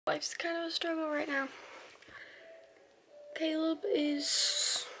Life's kind of a struggle right now. Caleb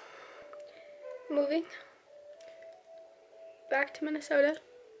is moving back to Minnesota.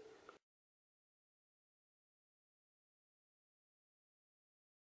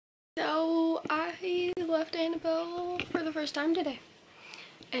 So I left Annabelle for the first time today,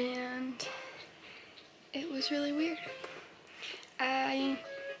 and it was really weird. I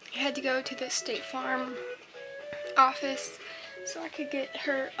had to go to the State Farm office so I could get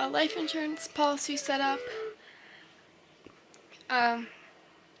her a life insurance policy set up.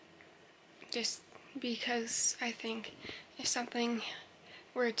 Just because I think if something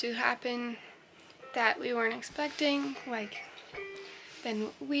were to happen that we weren't expecting, like, then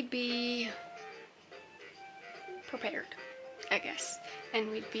we'd be prepared, I guess, and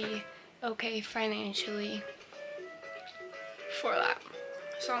we'd be okay financially for that.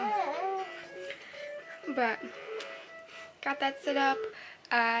 So, but got that set up.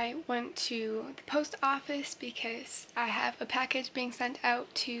 I went to the post office because I have a package being sent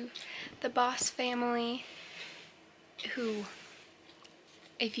out to the Boss family, who,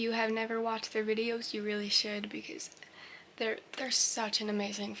 if you have never watched their videos, you really should, because they're such an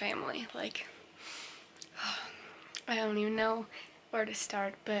amazing family. Like, I don't even know where to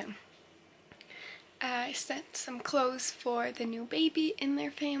start, but I sent some clothes for the new baby in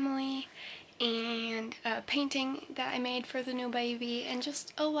their family, and a painting that I made for the new baby, and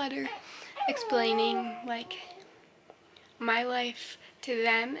just a letter explaining, like, my life to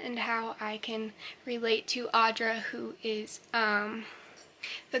them and how I can relate to Audra, who is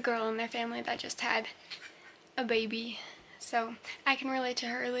the girl in their family that just had a baby. So I can relate to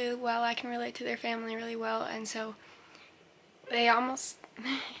her really well, I can relate to their family really well, and so they almost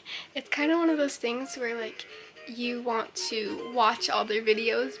it's kind of one of those things where, like, you want to watch all their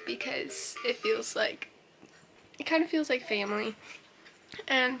videos because it kind of feels like family.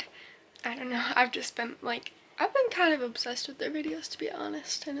 And I don't know, I've been kind of obsessed with their videos, to be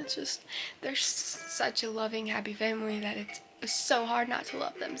honest, and it's just, they're such a loving, happy family that it's so hard not to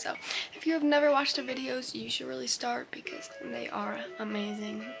love them. So if you have never watched their videos, you should really start because they are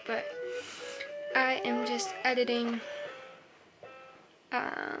amazing. But I am just editing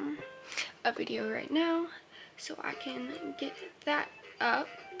a video right now so I can get that up,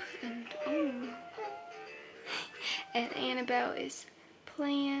 and and Annabelle is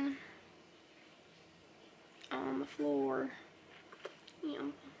playing on the floor,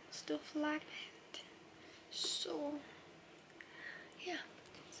 stuff like that. So yeah,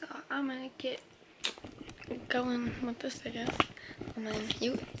 so I'm gonna get going with this, I guess, and then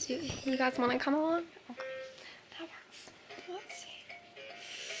you guys want to come along? Okay, that works. Let's see.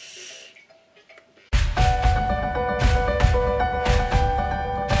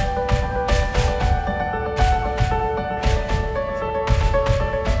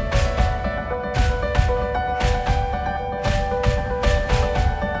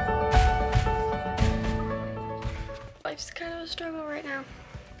 Life's kind of a struggle right now.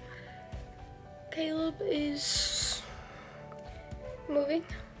 Caleb is moving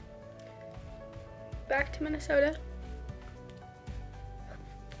back to Minnesota.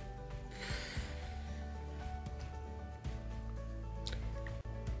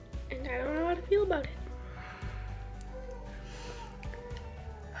 And I don't know how to feel about it.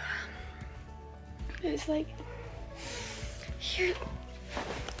 It's like, here's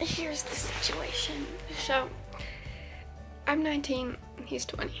the situation. So I'm 19, he's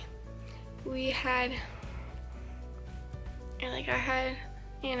 20. I had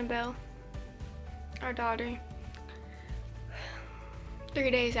Annabelle, our daughter,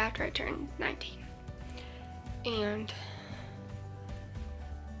 3 days after I turned 19. And,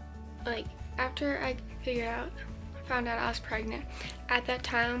 like, after I found out I was pregnant, at that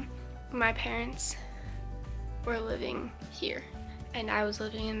time, my parents were living here, and I was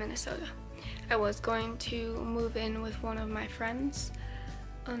living in Minnesota. I was going to move in with one of my friends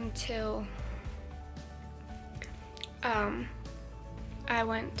until I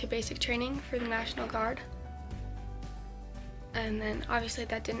went to basic training for the National Guard, and then obviously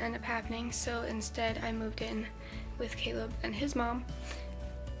that didn't end up happening, so instead I moved in with Caleb and his mom,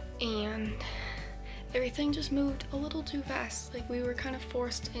 and everything just moved a little too fast. Like, we were kind of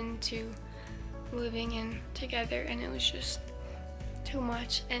forced into moving in together, and it was just too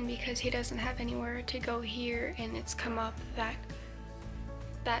much. And because he doesn't have anywhere to go here, and it's come up that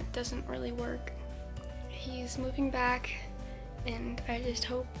that doesn't really work, he's moving back, and I just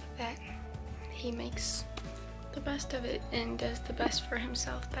hope that he makes the best of it and does the best for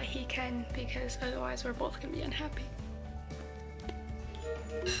himself that he can, because otherwise we're both gonna be unhappy.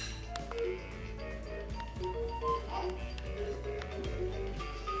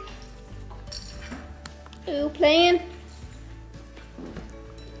 Are you playing?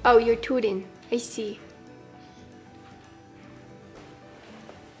 Oh, you're tooting. I see.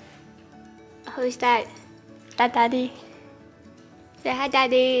 Who's that? Is that Daddy? Say hi,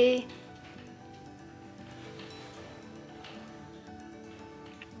 Daddy.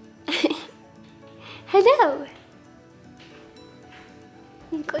 Hello.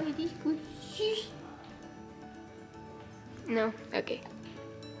 You got any squishies? No? Okay.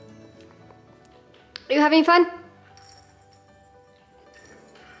 Are you having fun?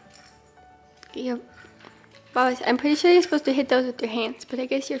 Yeah. Boss, I'm pretty sure you're supposed to hit those with your hands, but I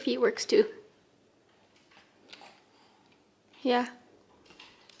guess your feet works too. Yeah.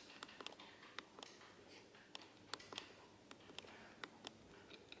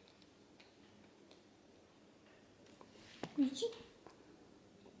 Do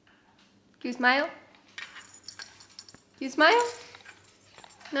you smile? Do you smile?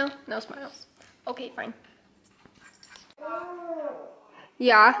 No? No smiles. Okay, fine.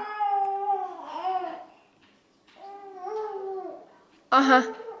 Yeah.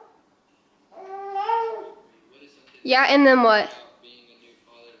 Uh-huh. Yeah, and then what?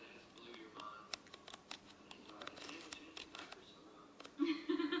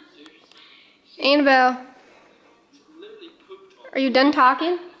 Annabelle, are you done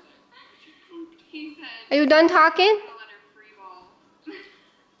talking? Are you done talking?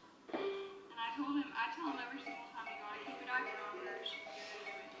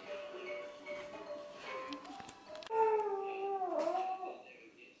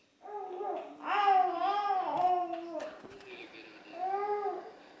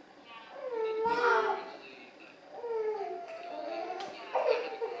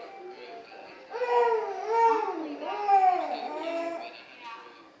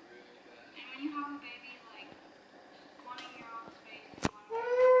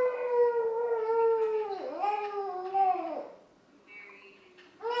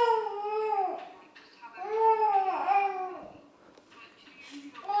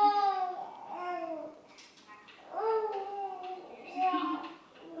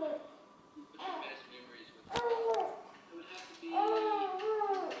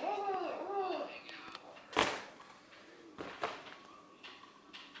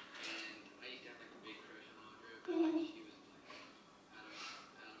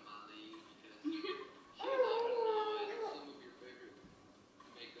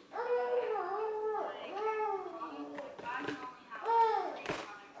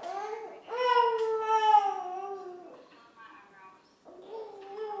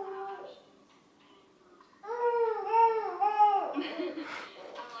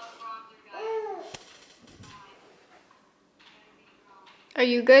 Are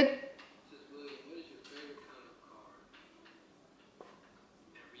you good?